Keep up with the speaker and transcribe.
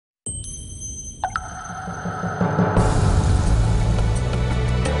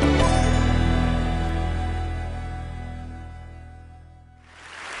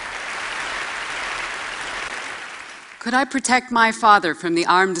Could I protect my father from the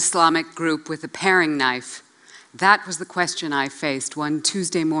armed Islamic group with a paring knife? That was the question I faced one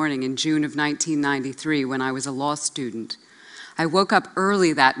Tuesday morning in June of 1993 when I was a law student. I woke up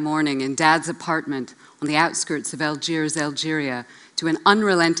early that morning in Dad's apartment on the outskirts of Algiers, Algeria, to an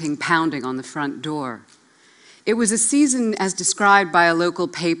unrelenting pounding on the front door. It was a season as described by a local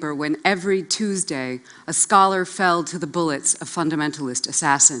paper when every Tuesday a scholar fell to the bullets of fundamentalist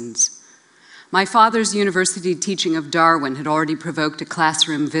assassins. My father's university teaching of Darwin had already provoked a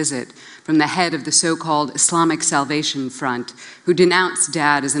classroom visit from the head of the so-called Islamic Salvation Front, who denounced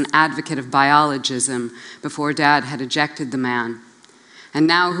Dad as an advocate of biologism before Dad had ejected the man. And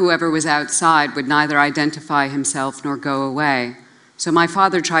now whoever was outside would neither identify himself nor go away. So my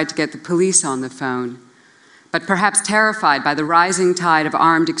father tried to get the police on the phone. But perhaps terrified by the rising tide of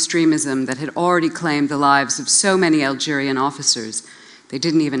armed extremism that had already claimed the lives of so many Algerian officers, they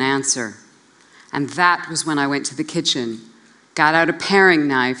didn't even answer. And that was when I went to the kitchen, got out a paring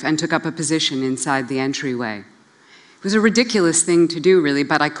knife, and took up a position inside the entryway. It was a ridiculous thing to do, really,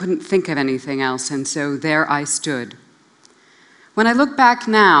 but I couldn't think of anything else, and so there I stood. When I look back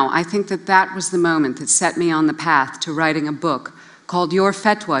now, I think that that was the moment that set me on the path to writing a book called Your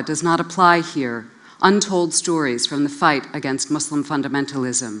Fatwa Does Not Apply Here: Untold Stories from the Fight Against Muslim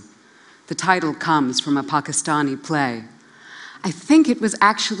Fundamentalism. The title comes from a Pakistani play. I think it was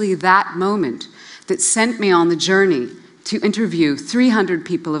actually that moment that sent me on the journey to interview 300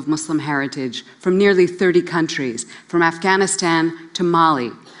 people of Muslim heritage from nearly 30 countries, from Afghanistan to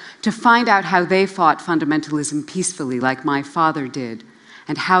Mali, to find out how they fought fundamentalism peacefully like my father did,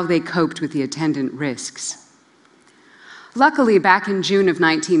 and how they coped with the attendant risks. Luckily, back in June of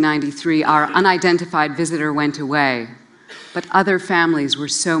 1993, our unidentified visitor went away, but other families were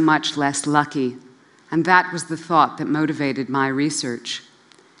so much less lucky, and that was the thought that motivated my research.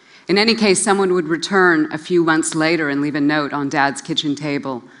 In any case, someone would return a few months later and leave a note on Dad's kitchen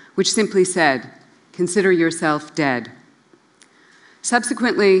table, which simply said, "Consider yourself dead."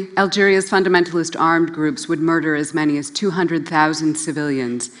 Subsequently, Algeria's fundamentalist armed groups would murder as many as 200,000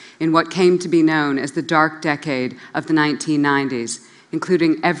 civilians in what came to be known as the dark decade of the 1990s,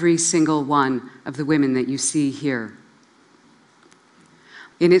 including every single one of the women that you see here.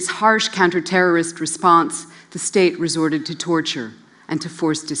 In its harsh counter-terrorist response, the state resorted to torture and to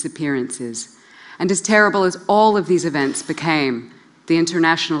forced disappearances. And as terrible as all of these events became, the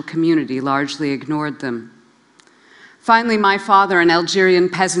international community largely ignored them. Finally, my father, an Algerian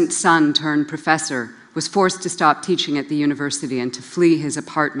peasant son turned professor, was forced to stop teaching at the university and to flee his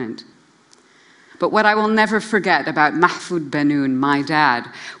apartment. But what I will never forget about Mahfoud Bennoune, my dad,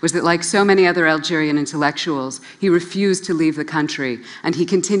 was that like so many other Algerian intellectuals, he refused to leave the country, and he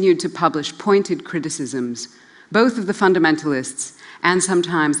continued to publish pointed criticisms, both of the fundamentalists and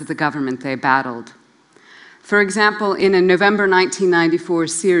sometimes of the government they battled. For example, in a November 1994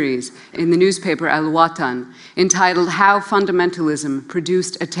 series in the newspaper Al Watan, entitled How Fundamentalism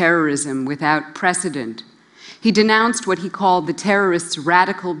Produced a Terrorism Without Precedent, he denounced what he called the terrorists'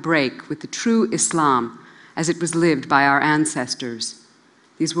 radical break with the true Islam as it was lived by our ancestors.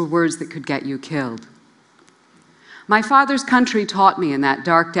 These were words that could get you killed. My father's country taught me in that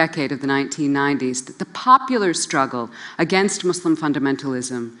dark decade of the 1990s that the popular struggle against Muslim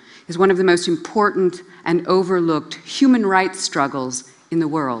fundamentalism is one of the most important and overlooked human rights struggles in the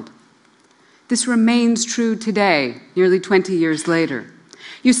world. This remains true today, nearly 20 years later.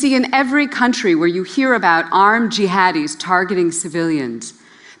 You see, in every country where you hear about armed jihadis targeting civilians,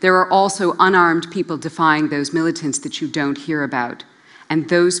 there are also unarmed people defying those militants that you don't hear about, and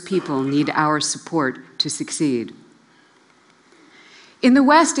those people need our support to succeed. In the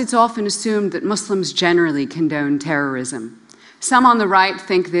West, it's often assumed that Muslims generally condone terrorism. Some on the right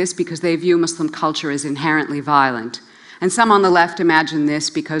think this because they view Muslim culture as inherently violent, and some on the left imagine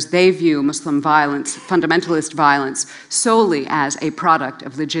this because they view Muslim violence, fundamentalist violence, solely as a product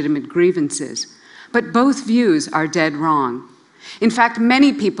of legitimate grievances. But both views are dead wrong. In fact,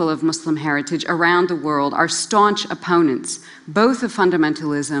 many people of Muslim heritage around the world are staunch opponents, both of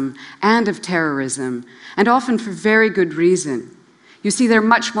fundamentalism and of terrorism, and often for very good reason. You see, they're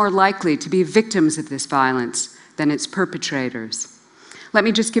much more likely to be victims of this violence than its perpetrators. Let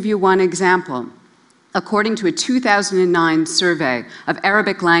me just give you one example. According to a 2009 survey of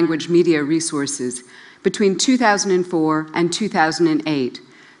Arabic language media resources, between 2004 and 2008,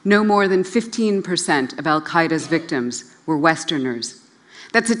 no more than 15% of al-Qaeda's victims were Westerners.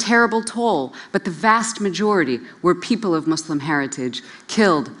 That's a terrible toll, but the vast majority were people of Muslim heritage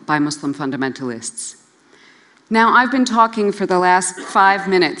killed by Muslim fundamentalists. Now, I've been talking for the last 5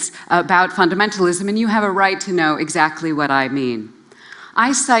 minutes about fundamentalism, and you have a right to know exactly what I mean.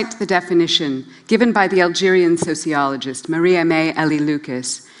 I cite the definition given by the Algerian sociologist Maria May Eli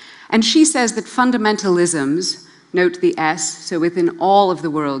Lucas, and she says that fundamentalisms, note the S, so within all of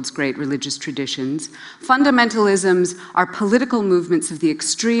the world's great religious traditions, fundamentalisms are political movements of the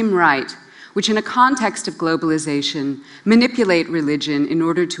extreme right, which in a context of globalization manipulate religion in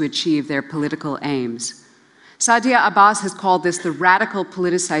order to achieve their political aims. Saadia Abbas has called this the radical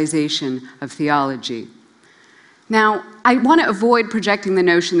politicization of theology. Now, I want to avoid projecting the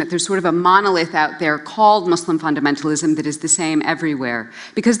notion that there's sort of a monolith out there called Muslim fundamentalism that is the same everywhere,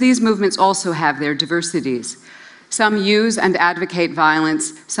 because these movements also have their diversities. Some use and advocate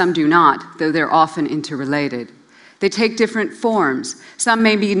violence, some do not, though they're often interrelated. They take different forms. Some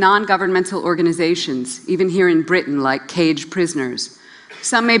may be non-governmental organizations, even here in Britain, like caged prisoners.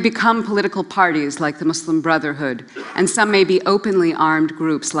 Some may become political parties, like the Muslim Brotherhood, and some may be openly armed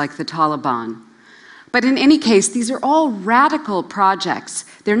groups, like the Taliban. But in any case, these are all radical projects.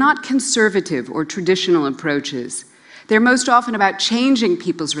 They're not conservative or traditional approaches. They're most often about changing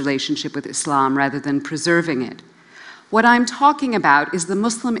people's relationship with Islam rather than preserving it. What I'm talking about is the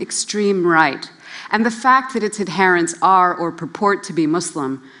Muslim extreme right, and the fact that its adherents are or purport to be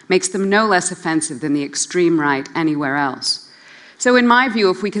Muslim makes them no less offensive than the extreme right anywhere else. So in my view,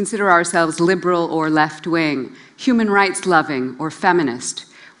 if we consider ourselves liberal or left-wing, human rights loving or feminist,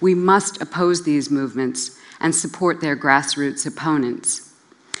 we must oppose these movements and support their grassroots opponents.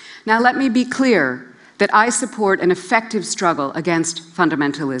 Now, let me be clear that I support an effective struggle against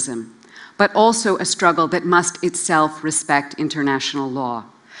fundamentalism, but also a struggle that must itself respect international law.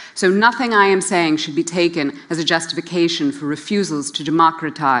 So nothing I am saying should be taken as a justification for refusals to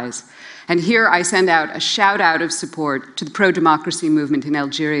democratize. And here I send out a shout out of support to the pro-democracy movement in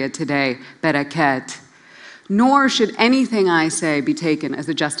Algeria today, Barakat. Nor should anything I say be taken as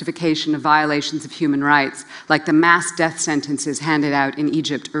a justification of violations of human rights, like the mass death sentences handed out in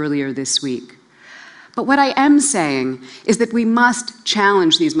Egypt earlier this week. But what I am saying is that we must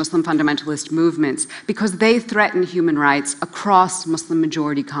challenge these Muslim fundamentalist movements because they threaten human rights across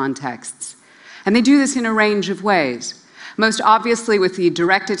Muslim-majority contexts. And they do this in a range of ways. Most obviously with the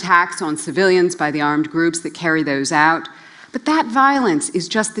direct attacks on civilians by the armed groups that carry those out. But that violence is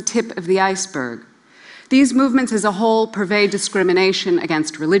just the tip of the iceberg. These movements as a whole pervade discrimination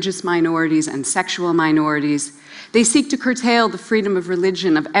against religious minorities and sexual minorities. They seek to curtail the freedom of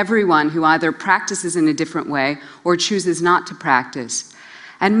religion of everyone who either practices in a different way or chooses not to practice.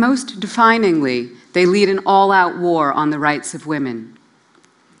 And most definingly, they lead an all-out war on the rights of women.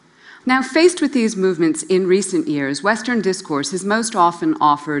 Now, faced with these movements in recent years, Western discourse has most often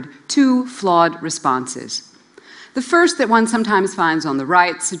offered two flawed responses. The first that one sometimes finds on the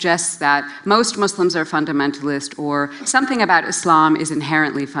right suggests that most Muslims are fundamentalist or something about Islam is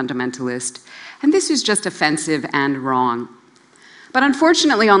inherently fundamentalist, and this is just offensive and wrong. But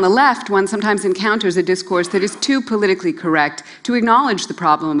unfortunately on the left, one sometimes encounters a discourse that is too politically correct to acknowledge the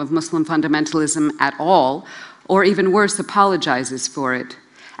problem of Muslim fundamentalism at all, or even worse, apologizes for it.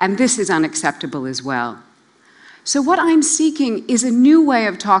 And this is unacceptable as well. So what I'm seeking is a new way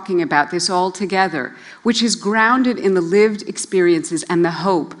of talking about this altogether, which is grounded in the lived experiences and the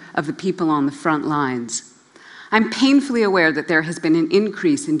hope of the people on the front lines. I'm painfully aware that there has been an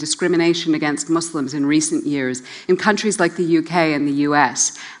increase in discrimination against Muslims in recent years in countries like the UK and the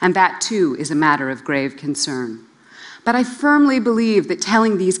US, and that too is a matter of grave concern. But I firmly believe that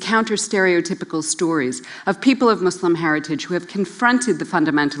telling these counter-stereotypical stories of people of Muslim heritage who have confronted the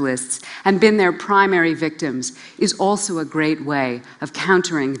fundamentalists and been their primary victims is also a great way of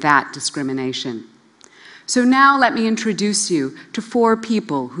countering that discrimination. So now let me introduce you to 4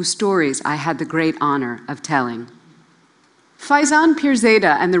 people whose stories I had the great honor of telling. Faizan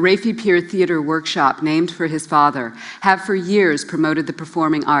Pirzada and the Rafi Pir Theatre Workshop, named for his father, have for years promoted the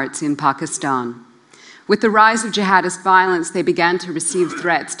performing arts in Pakistan. With the rise of jihadist violence, they began to receive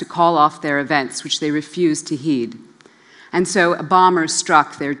threats to call off their events, which they refused to heed. And so a bomber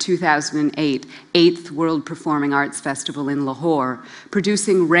struck their 2008 8th World Performing Arts Festival in Lahore,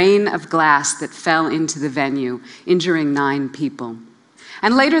 producing rain of glass that fell into the venue, injuring 9 people.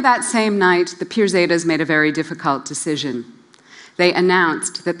 And later that same night, the Pirzadas made a very difficult decision. They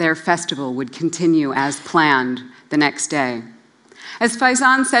announced that their festival would continue as planned the next day. As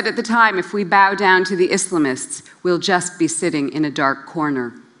Faizan said at the time, if we bow down to the Islamists, we'll just be sitting in a dark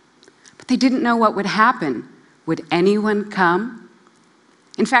corner. But they didn't know what would happen. Would anyone come?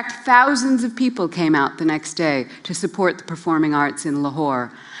 In fact, thousands of people came out the next day to support the performing arts in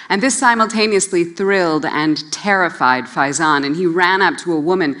Lahore. And this simultaneously thrilled and terrified Faizan. And he ran up to a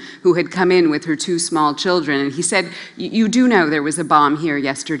woman who had come in with her 2 small children. And he said, "You do know there was a bomb here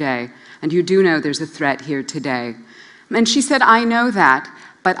yesterday. And you do know there's a threat here today." And she said, I know that,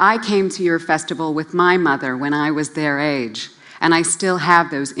 but I came to your festival with my mother when I was their age, and I still have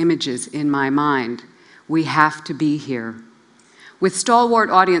those images in my mind. We have to be here. With stalwart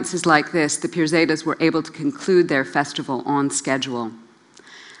audiences like this, the Pirzedas were able to conclude their festival on schedule.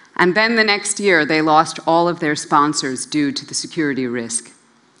 And then the next year, they lost all of their sponsors due to the security risk.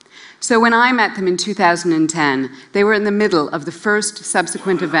 So when I met them in 2010, they were in the middle of the first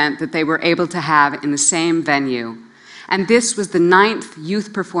subsequent event that they were able to have in the same venue. And this was the 9th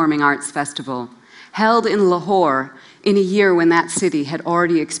Youth Performing Arts Festival, held in Lahore in a year when that city had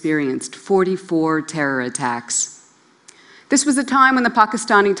already experienced 44 terror attacks. This was a time when the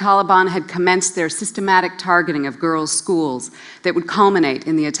Pakistani Taliban had commenced their systematic targeting of girls' schools that would culminate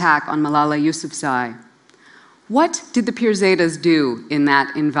in the attack on Malala Yousafzai. What did the Pirzedas do in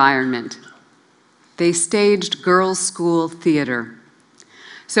that environment? They staged girls' school theater.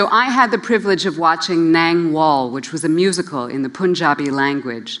 So I had the privilege of watching Nang Wal, which was a musical in the Punjabi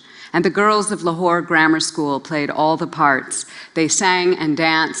language, and the girls of Lahore Grammar School played all the parts. They sang and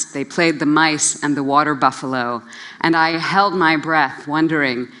danced, they played the mice and the water buffalo, and I held my breath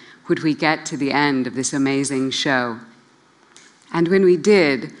wondering, would we get to the end of this amazing show? And when we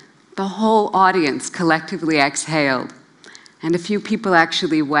did, the whole audience collectively exhaled, and a few people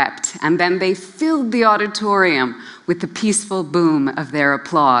actually wept, and then they filled the auditorium with the peaceful boom of their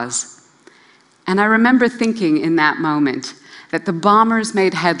applause. And I remember thinking in that moment that the bombers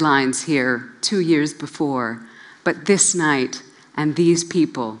made headlines here 2 years before, but this night and these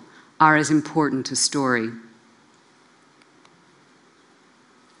people are as important a story.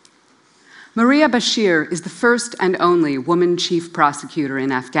 Maria Bashir is the first and only woman chief prosecutor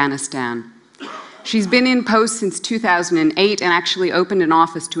in Afghanistan. She's been in post since 2008 and actually opened an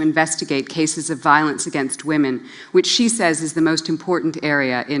office to investigate cases of violence against women, which she says is the most important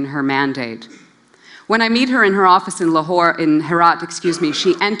area in her mandate. When I meet her in her office in Herat,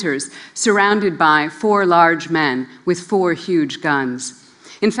 she enters surrounded by 4 large men with 4 huge guns.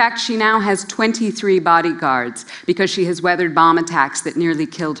 In fact, she now has 23 bodyguards because she has weathered bomb attacks that nearly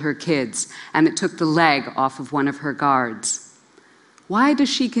killed her kids and that took the leg off of one of her guards. Why does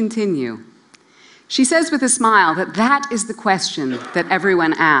she continue? She says with a smile that that is the question that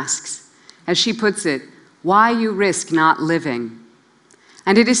everyone asks. As she puts it, why you risk not living?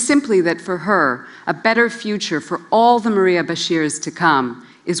 And it is simply that for her, a better future for all the Maria Bashirs to come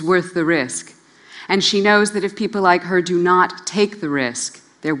is worth the risk. And she knows that if people like her do not take the risk,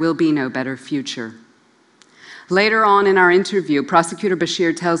 there will be no better future. Later on in our interview, Prosecutor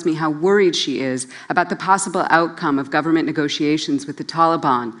Bashir tells me how worried she is about the possible outcome of government negotiations with the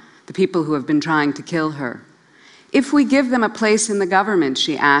Taliban, the people who have been trying to kill her. If we give them a place in the government,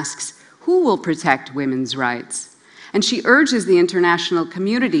 she asks, who will protect women's rights? And she urges the international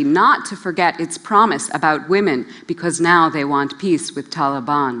community not to forget its promise about women because now they want peace with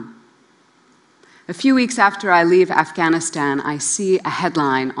Taliban. A few weeks after I leave Afghanistan, I see a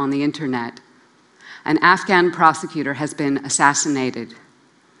headline on the internet. An Afghan prosecutor has been assassinated.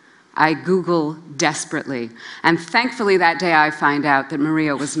 I Google desperately, and thankfully that day I find out that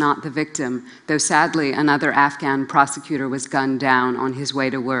Maria was not the victim, though sadly another Afghan prosecutor was gunned down on his way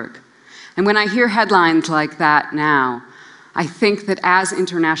to work. And when I hear headlines like that now, I think that as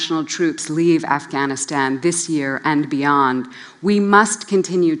international troops leave Afghanistan this year and beyond, we must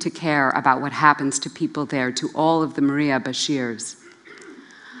continue to care about what happens to people there, to all of the Maria Bashirs.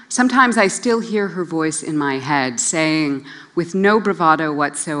 Sometimes I still hear her voice in my head saying, with no bravado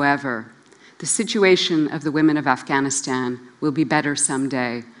whatsoever, the situation of the women of Afghanistan will be better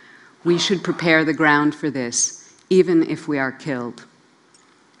someday. We should prepare the ground for this, even if we are killed.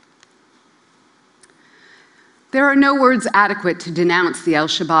 There are no words adequate to denounce the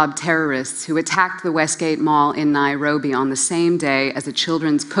al-Shabaab terrorists who attacked the Westgate Mall in Nairobi on the same day as a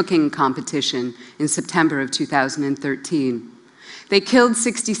children's cooking competition in September of 2013. They killed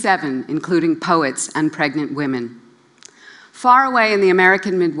 67, including poets and pregnant women. Far away in the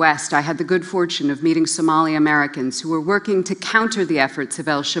American Midwest, I had the good fortune of meeting Somali Americans who were working to counter the efforts of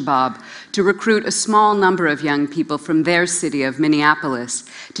al-Shabaab to recruit a small number of young people from their city of Minneapolis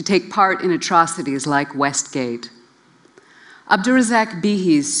to take part in atrocities like Westgate. Abdurazak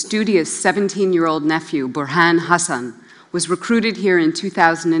Bihi's studious 17-year-old nephew, Burhan Hassan, was recruited here in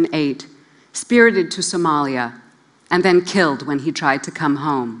 2008, spirited to Somalia, and then killed when he tried to come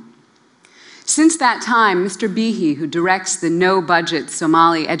home. Since that time, Mr. Bihi, who directs the no-budget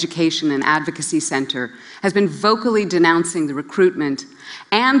Somali Education and Advocacy Center, has been vocally denouncing the recruitment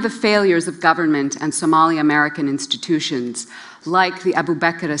and the failures of government and Somali American institutions, like the Abu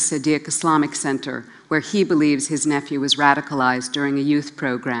Bakr as-Siddiq Islamic Center, where he believes his nephew was radicalized during a youth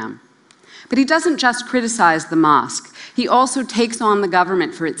program. But he doesn't just criticize the mosque. He also takes on the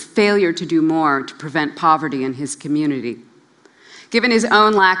government for its failure to do more to prevent poverty in his community. Given his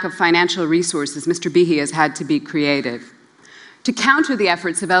own lack of financial resources, Mr. Bihi has had to be creative. To counter the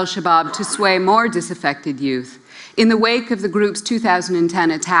efforts of al-Shabaab to sway more disaffected youth, in the wake of the group's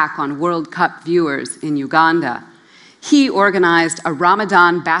 2010 attack on World Cup viewers in Uganda, he organized a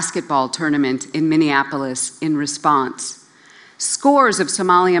Ramadan basketball tournament in Minneapolis in response. Scores of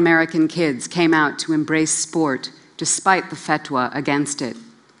Somali American kids came out to embrace sport despite the fatwa against it.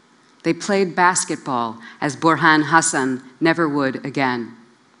 They played basketball as Burhan Hassan never would again.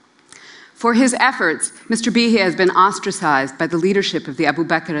 For his efforts, Mr. Bihi has been ostracized by the leadership of the Abu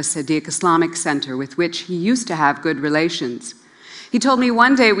Bakr as-Siddiq Islamic Center, with which he used to have good relations. He told me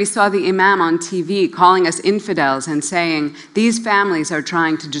one day we saw the imam on TV calling us infidels and saying, "These families are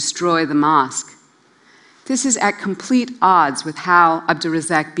trying to destroy the mosque." This is at complete odds with how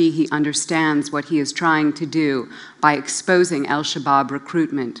Abdurrazak Bihi understands what he is trying to do by exposing al-Shabaab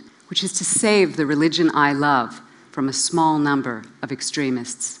recruitment, which is to save the religion I love from a small number of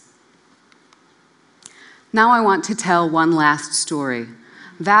extremists. Now I want to tell one last story,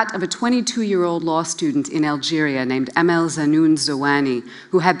 that of a 22-year-old law student in Algeria named Amel Zanoun Zouani,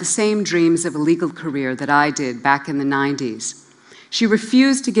 who had the same dreams of a legal career that I did back in the 90s. She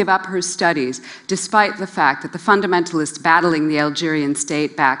refused to give up her studies, despite the fact that the fundamentalists battling the Algerian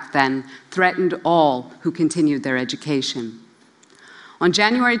state back then threatened all who continued their education. On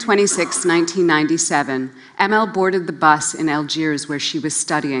January 26, 1997, Amel boarded the bus in Algiers where she was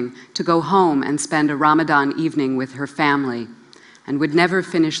studying to go home and spend a Ramadan evening with her family, and would never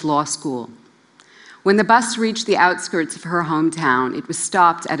finish law school. When the bus reached the outskirts of her hometown, it was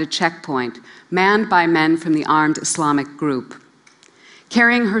stopped at a checkpoint, manned by men from the armed Islamic group.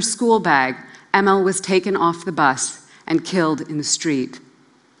 Carrying her school bag, Amel was taken off the bus and killed in the street.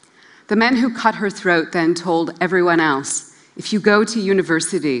 The men who cut her throat then told everyone else, "If you go to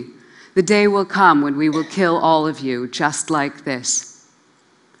university, the day will come when we will kill all of you, just like this."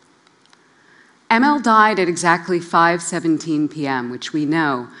 Amel died at exactly 5:17 p.m., which we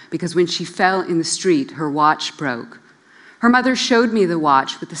know because when she fell in the street, her watch broke. Her mother showed me the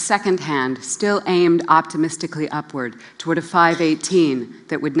watch with the second hand still aimed optimistically upward toward a 5:18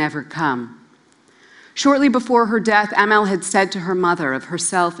 that would never come. Shortly before her death, Amel had said to her mother of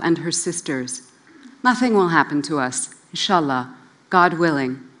herself and her sisters, "Nothing will happen to us, inshallah, God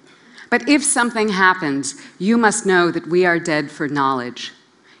willing. But if something happens, you must know that we are dead for knowledge.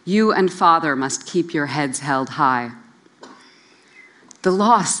 You and Father must keep your heads held high." The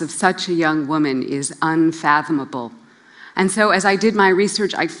loss of such a young woman is unfathomable. And so as I did my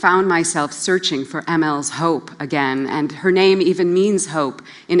research, I found myself searching for Amel's hope again, and her name even means hope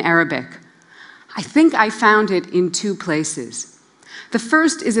in Arabic. I think I found it in two places. The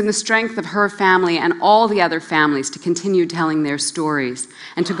first is in the strength of her family and all the other families to continue telling their stories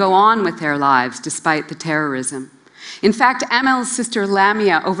and to go on with their lives despite the terrorism. In fact, Amel's sister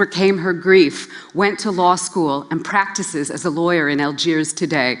Lamia overcame her grief, went to law school, and practices as a lawyer in Algiers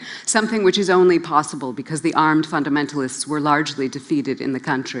today, something which is only possible because the armed fundamentalists were largely defeated in the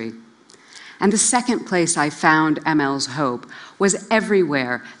country. And the second place I found Amel's hope was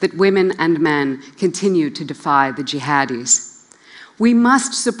everywhere that women and men continue to defy the jihadis. We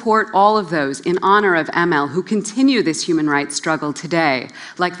must support all of those in honor of Amel who continue this human rights struggle today,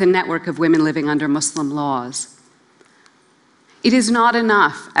 like the Network of Women Living Under Muslim Laws. It is not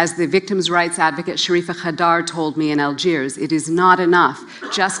enough, as the victims' rights advocate Sharifa Khadar told me in Algiers, it is not enough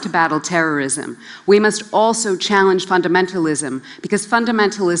just to battle terrorism. We must also challenge fundamentalism, because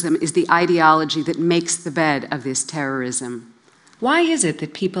fundamentalism is the ideology that makes the bed of this terrorism. Why is it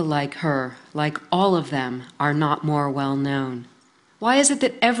that people like her, like all of them, are not more well known? Why is it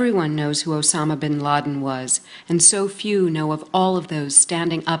that everyone knows who Osama bin Laden was, and so few know of all of those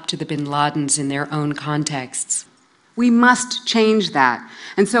standing up to the bin Ladens in their own contexts? We must change that,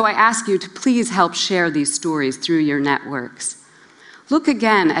 and so I ask you to please help share these stories through your networks. Look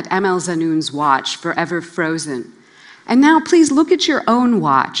again at Amel Zanoun's watch, forever frozen. And now please look at your own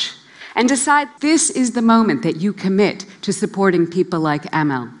watch and decide this is the moment that you commit to supporting people like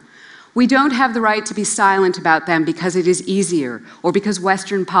Amel. We don't have the right to be silent about them because it is easier or because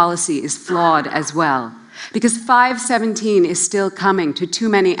Western policy is flawed as well. Because 517 is still coming to too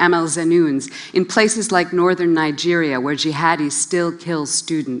many Amel Zanouns in places like northern Nigeria where jihadis still kill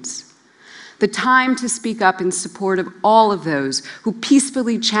students. The time to speak up in support of all of those who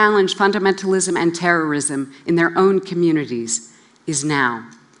peacefully challenge fundamentalism and terrorism in their own communities is now.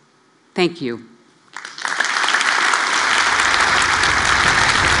 Thank you.